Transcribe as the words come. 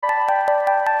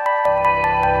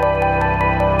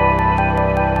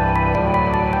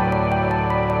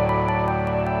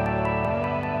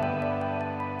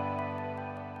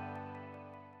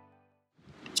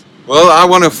Well, I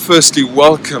want to firstly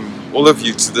welcome all of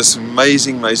you to this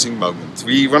amazing moment.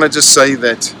 We want to just say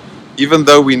that even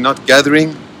though we're not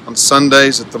gathering on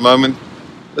Sundays at the moment,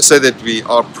 let's say that we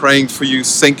are praying for you,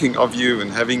 thinking of you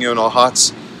and having you in our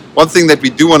hearts. One thing that we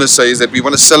do want to say is that we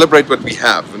want to celebrate what we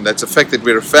have, and that's the fact that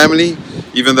we're a family.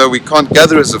 Even though we can't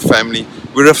gather as a family,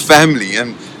 we're a family,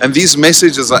 and these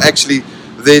messages are actually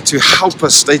there to help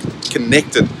us stay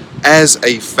connected as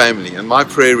a family, and my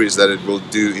prayer is that it will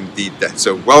do indeed that.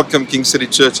 So welcome King City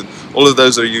Church and all of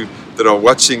those of you that are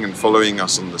watching and following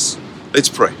us on this. Let's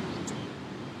pray.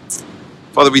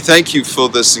 Father, we thank you for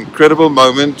this incredible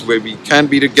moment where we can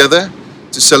be together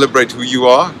to celebrate who you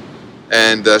are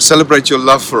and celebrate your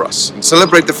love for us and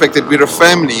celebrate the fact that we're a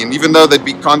family. And even though that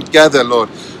we can't gather, Lord,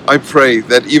 I pray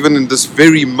that even in this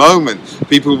very moment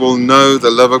people will know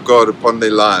the love of God upon their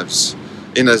lives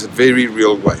in a very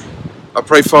real way. I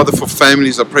pray, Father, for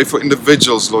families. I pray for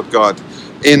individuals, Lord God,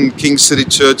 in King City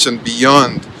Church and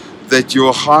beyond, that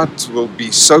your heart will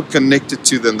be so connected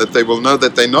to them that they will know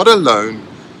that they're not alone,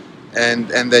 and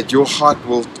that your heart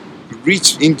will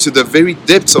reach into the very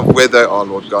depths of where they are,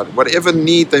 Lord God. Whatever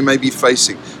need they may be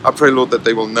facing, I pray, Lord, that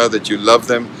they will know that you love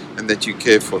them and that you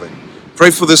care for them.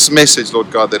 Pray for this message,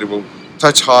 Lord God, that it will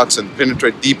touch hearts and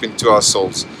penetrate deep into our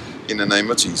souls. In the name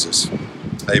of Jesus.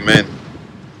 Amen.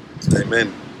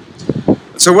 Amen.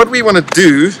 So what we want to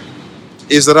do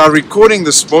is that our recording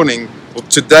this morning, or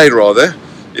today rather,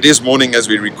 it is morning as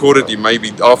we record it, it may be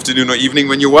afternoon or evening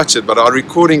when you watch it, but our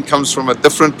recording comes from a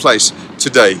different place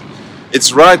today.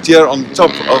 It's right here on top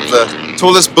of the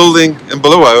tallest building in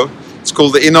Bulawayo. It's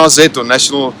called the NRZ, or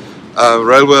National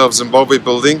Railway of Zimbabwe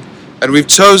building, and we've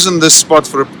chosen this spot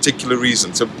for a particular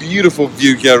reason. It's a beautiful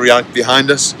view here right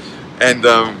behind us, and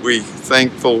we're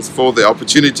thankful for the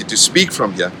opportunity to speak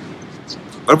from here.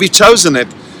 But we've chosen it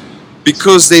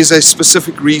because there's a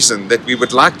specific reason that we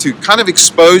would like to kind of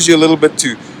expose you a little bit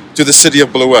to the city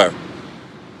of Bulawayo.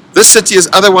 This city is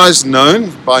otherwise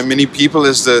known by many people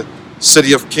as the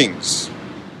City of Kings,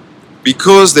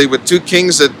 because there were two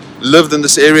kings that lived in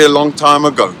this area a long time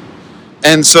ago.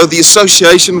 And so the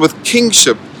association with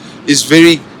kingship is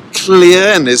very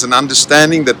clear, and there's an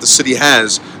understanding that the city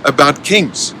has about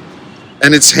kings.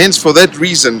 And it's hence for that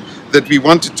reason that we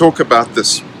want to talk about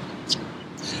this.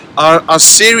 Our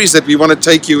series that we want to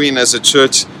take you in as a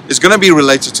church is going to be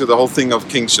related to the whole thing of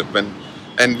kingship,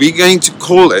 and we're going to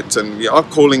call it, and we are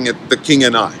calling it, The King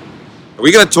and I.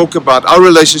 We're going to talk about our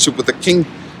relationship with the King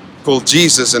called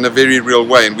Jesus in a very real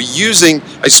way, and we're using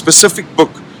a specific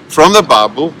book from the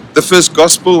Bible, the first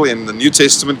gospel in the New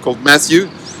Testament called Matthew,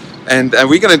 and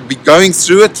we're going to be going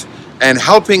through it and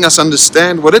helping us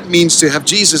understand what it means to have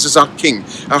Jesus as our King,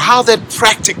 and how that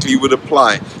practically would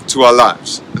apply to our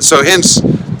lives. And so hence,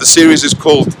 the series is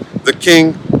called The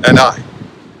King and I.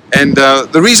 And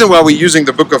the reason why we're using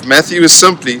the book of Matthew is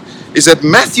that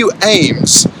Matthew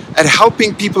aims at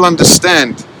helping people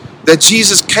understand that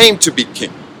Jesus came to be King.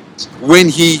 When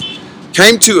he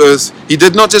came to earth, he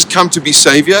did not just come to be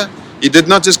Savior, he did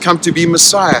not just come to be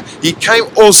Messiah, he came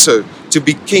also to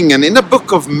be King. And in the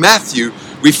book of Matthew,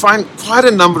 we find quite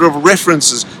a number of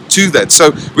references to that.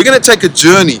 So we're going to take a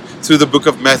journey through the book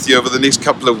of Matthew over the next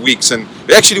couple of weeks, and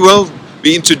we actually will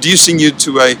be introducing you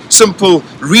to a simple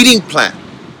reading plan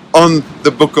on the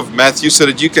book of Matthew so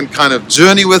that you can kind of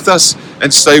journey with us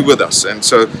and stay with us. And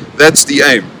so that's the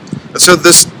aim. And so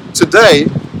today,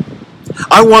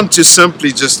 I want to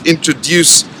simply just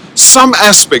introduce some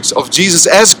aspects of Jesus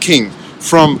as King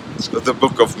from the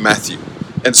book of Matthew.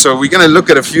 And so we're going to look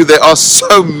at a few. There are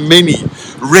so many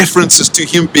references to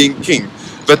him being King.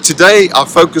 But today, our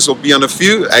focus will be on a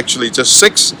few, actually just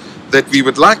 6, that we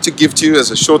would like to give to you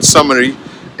as a short summary,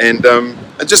 and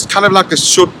just kind of like a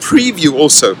short preview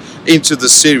also into the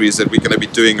series that we're going to be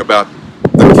doing about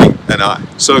the King and I.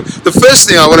 So the first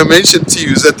thing I want to mention to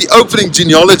you is that the opening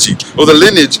genealogy, or the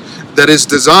lineage that is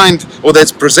designed, or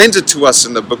that's presented to us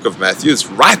in the book of Matthew, is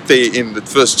right there in the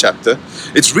first chapter.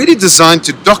 It's really designed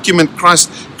to document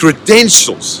Christ's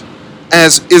credentials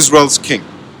as Israel's King.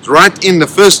 Right in the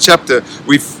first chapter,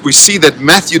 we see that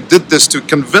Matthew did this to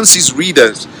convince his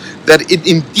readers that it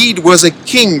indeed was a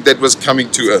king that was coming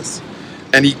to earth.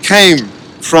 And he came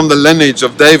from the lineage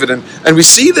of David. And we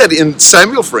see that in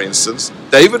Samuel, for instance,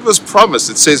 David was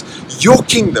promised, it says, your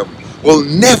kingdom will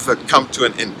never come to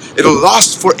an end. It'll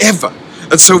last forever.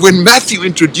 And so when Matthew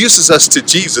introduces us to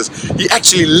Jesus, he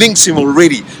actually links him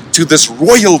already to this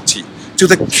royalty, to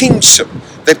the kingship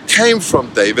that came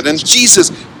from David. And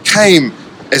Jesus came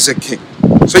as a king.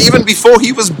 So even before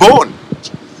he was born,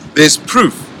 there's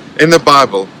proof in the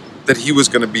Bible that he was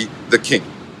going to be the king.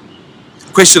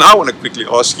 The question I want to quickly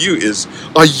ask you is,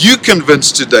 are you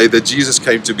convinced today that Jesus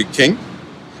came to be king?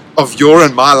 of your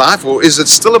and my life, or is it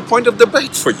still a point of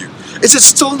debate for you? Is it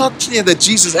still not clear that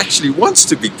Jesus actually wants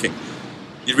to be king?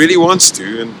 He really wants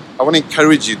to, and I want to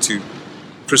encourage you to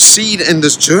proceed in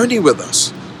this journey with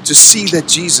us to see that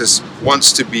Jesus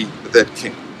wants to be that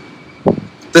king.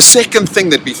 The second thing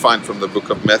that we find from the book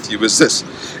of Matthew is this,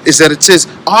 is that it says,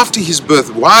 after his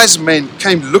birth, wise men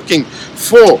came looking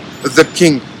for the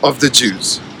king of the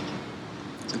Jews.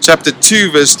 In chapter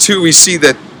 2, verse 2, we see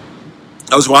that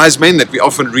those wise men that we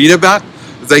often read about,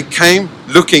 they came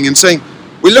looking and saying,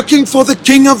 we're looking for the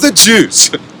king of the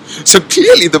Jews. So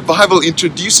clearly the Bible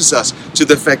introduces us to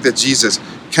the fact that Jesus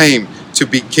came to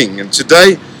be king. And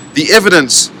today, the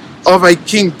evidence of a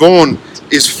king born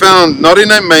is found not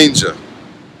in a manger,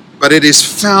 but it is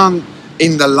found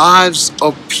in the lives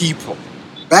of people.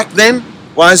 Back then,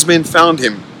 wise men found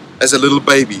him as a little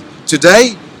baby.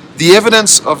 Today, the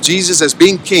evidence of Jesus as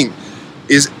being king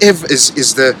is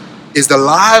the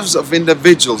lives of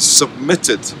individuals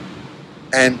submitted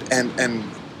and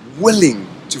willing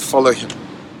to follow him.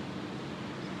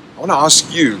 I want to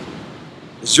ask you,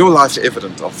 is your life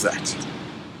evident of that?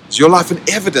 Is your life an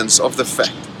evidence of the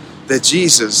fact that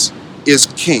Jesus is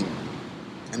king?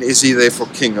 And is he therefore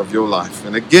king of your life?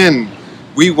 And again,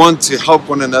 we want to help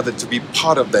one another to be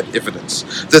part of that evidence.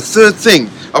 The third thing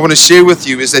I want to share with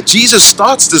you is that Jesus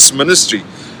starts this ministry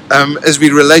as we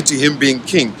relate to him being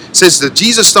king. It says that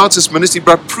Jesus starts his ministry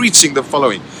by preaching the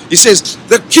following. He says,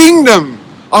 the kingdom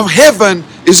of heaven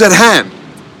is at hand.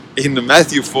 In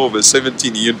Matthew 4 verse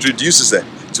 17, he introduces that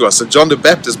to us. And John the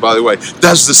Baptist, by the way,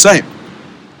 does the same.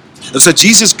 And so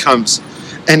Jesus comes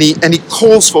and he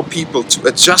calls for people to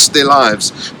adjust their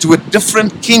lives to a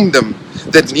different kingdom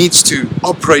that needs to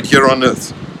operate here on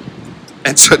earth.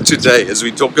 And so today, as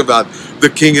we talk about the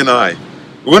King and I,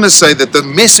 we want to say that the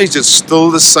message is still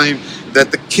the same,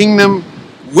 that the kingdom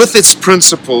with its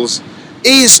principles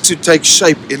is to take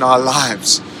shape in our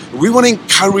lives. We want to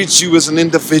encourage you as an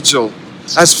individual,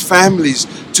 as families,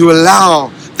 to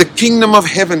allow the kingdom of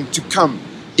heaven to come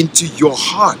into your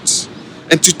heart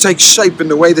and to take shape in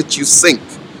the way that you think.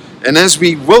 And as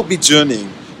we will be journeying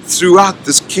throughout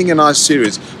this King and I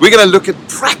series, we're going to look at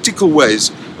practical ways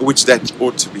in which that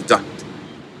ought to be done.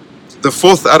 The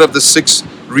fourth out of the 6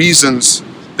 reasons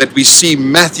that we see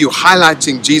Matthew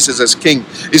highlighting Jesus as king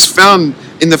is found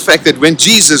in the fact that when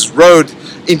Jesus rode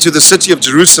into the city of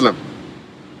Jerusalem,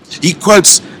 he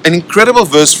quotes an incredible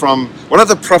verse from one of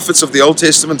the prophets of the Old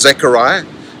Testament, Zechariah,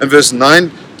 in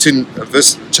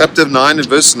chapter 9 and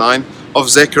verse 9 of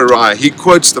Zechariah. He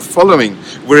quotes the following,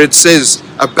 where it says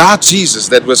about Jesus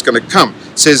that was going to come.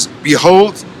 It says,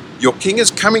 behold, your king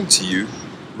is coming to you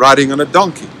riding on a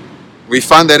donkey. We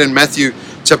find that in Matthew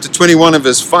chapter 21 and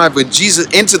verse 5, when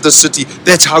Jesus entered the city,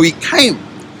 that's how he came.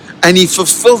 And he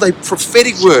fulfilled a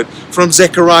prophetic word from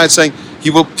Zechariah saying, he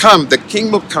will come, the king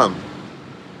will come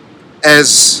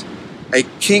as a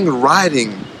king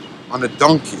riding on a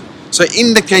donkey. So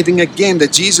indicating again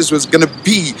that Jesus was going to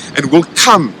be and will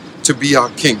come to be our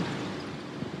king.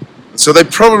 And so they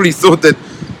probably thought that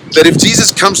if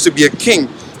Jesus comes to be a king,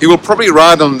 he will probably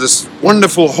ride on this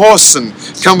wonderful horse and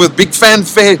come with big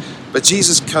fanfare. But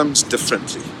Jesus comes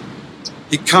differently.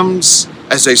 He comes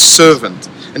as a servant,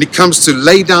 and he comes to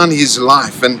lay down his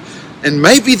life. And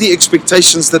maybe the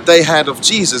expectations that they had of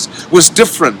Jesus was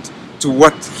different to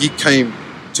what he came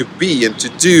to be and to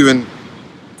do.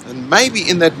 And maybe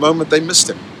in that moment they missed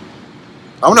him.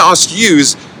 I want to ask you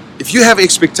is, if you have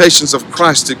expectations of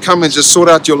Christ to come and just sort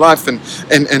out your life and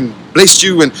bless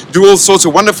you and do all sorts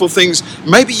of wonderful things,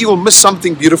 maybe you will miss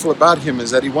something beautiful about him,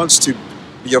 is that he wants to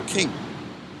be your king.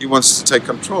 He wants to take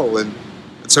control. And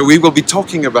so we will be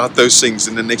talking about those things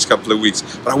in the next couple of weeks.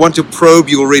 But I want to probe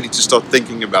you already to start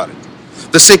thinking about it.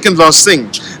 The second last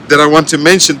thing that I want to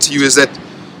mention to you is that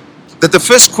the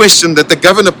first question that the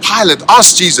governor Pilate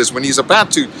asked Jesus when he's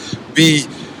about to be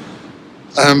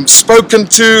spoken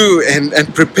to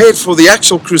and prepared for the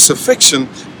actual crucifixion,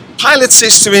 Pilate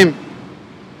says to him,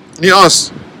 and he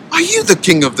asks, are you the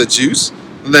king of the Jews?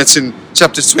 And that's in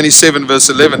chapter 27 verse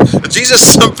 11. And Jesus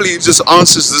simply just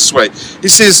answers this way. He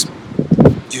says,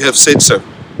 you have said so.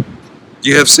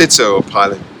 You have said so, O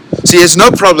Pilate. See, he has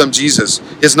no problem, Jesus.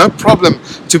 He has no problem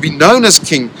to be known as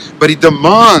king, but he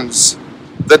demands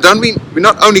that we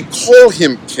not only call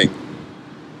him king,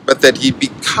 but that he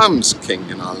becomes king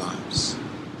in our lives.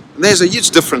 And there's a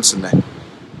huge difference in that.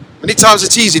 Many times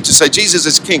it's easy to say Jesus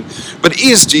is king, but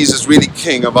is Jesus really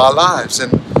king of our lives?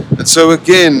 And so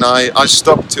again, I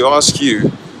stop to ask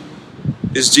you,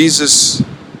 is Jesus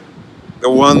the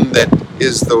one that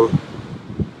is the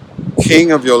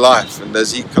king of your life? And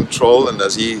does he control and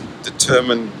does he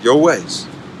determine your ways?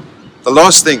 The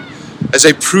last thing, as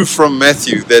a proof from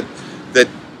Matthew that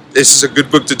this is a good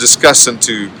book to discuss and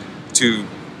to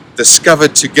discover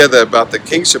together about the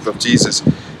kingship of Jesus,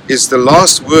 is the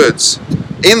last words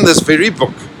in this very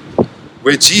book,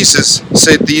 where Jesus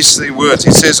said these three words.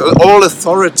 He says, all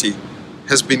authority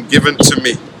has been given to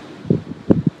me.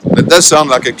 And it does sound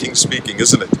like a king speaking,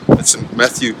 isn't it? It's in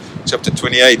Matthew chapter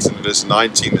 28 and verse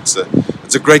 19. It's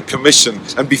a great commission.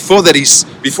 And before that,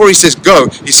 before he says go,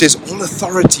 he says, all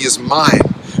authority is mine.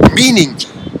 Meaning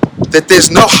that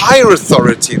there's no higher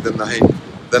authority than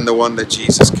the one that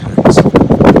Jesus carries.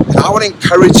 And I want to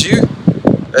encourage you,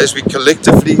 as we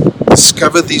collectively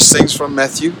discover these things from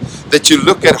Matthew, that you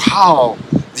look at how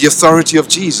the authority of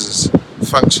Jesus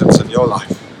functions in your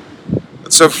life.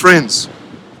 And so, friends,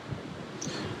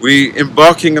 we're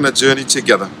embarking on a journey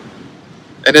together.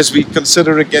 And as we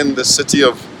consider again the city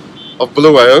of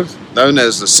Bulawayo, known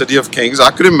as the City of Kings,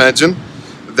 I could imagine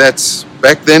that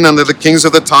back then, under the kings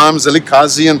of the time,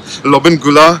 Zelikazi and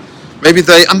Lobengula, maybe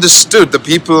they understood, the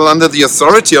people under the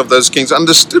authority of those kings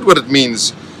understood what it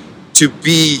means to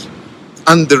be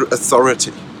under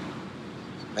authority.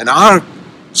 And our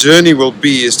journey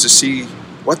is to see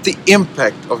what the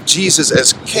impact of Jesus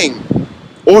as King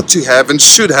ought to have and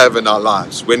should have in our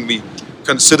lives when we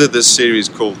consider this series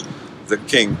called The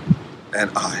King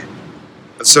and I.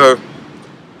 And so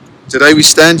today we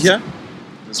stand here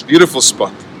in this beautiful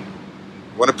spot.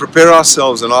 We want to prepare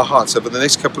ourselves and our hearts over the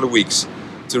next couple of weeks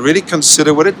to really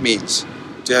consider what it means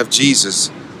to have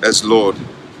Jesus as Lord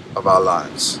of our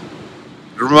lives.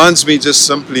 It reminds me just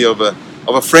simply of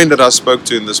a friend that I spoke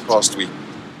to in this past week.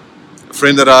 A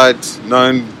friend that I'd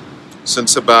known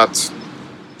since about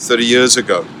 30 years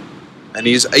ago. And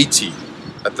he's 80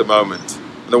 at the moment.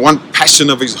 And the one passion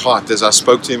of his heart, as I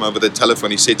spoke to him over the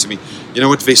telephone, he said to me, you know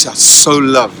what, Vesi, I so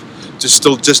love to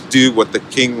still just do what the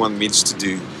King wants me to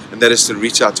do. And that is to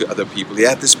reach out to other people. He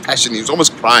had this passion. He was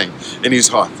almost crying in his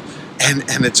heart.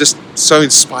 And it just so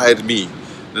inspired me.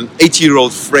 An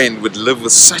 80-year-old friend would live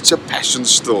with such a passion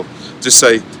still to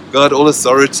say, God, all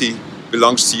authority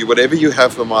belongs to you. Whatever you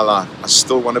have for my life, I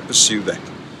still want to pursue that.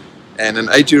 And an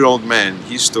 80-year-old man,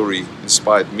 his story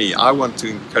inspired me. I want to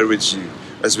encourage you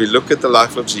as we look at the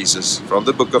life of Jesus from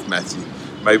the book of Matthew.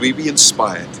 May we be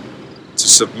inspired to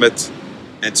submit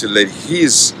and to let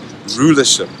his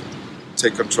rulership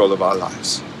take control of our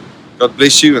lives. God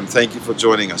bless you and thank you for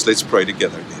joining us. Let's pray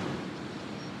together again.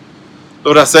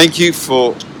 Lord, I thank you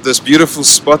for this beautiful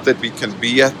spot that we can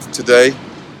be at today.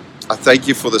 I thank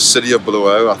you for the city of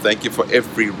Bulawayo. I thank you for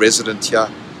every resident here.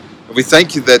 And we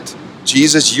thank you that,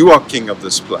 Jesus, you are King of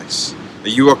this place. That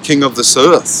you are King of this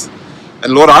earth.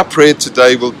 And Lord, our prayer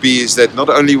today is that not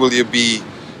only will you be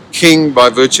King by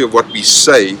virtue of what we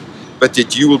say, but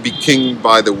that you will be King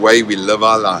by the way we live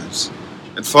our lives.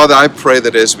 And Father, I pray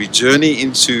that as we journey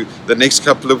into the next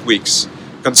couple of weeks,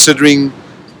 considering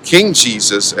King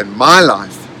Jesus and my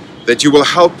life, that you will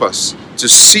help us to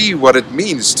see what it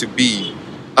means to be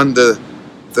under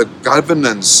the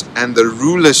governance and the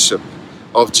rulership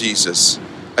of Jesus.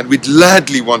 And we'd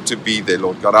gladly want to be there,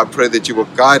 Lord God. I pray that you will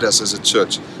guide us as a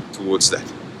church towards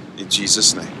that. In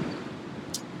Jesus' name.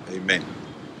 Amen.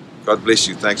 God bless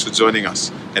you. Thanks for joining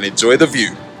us. And enjoy the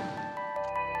view.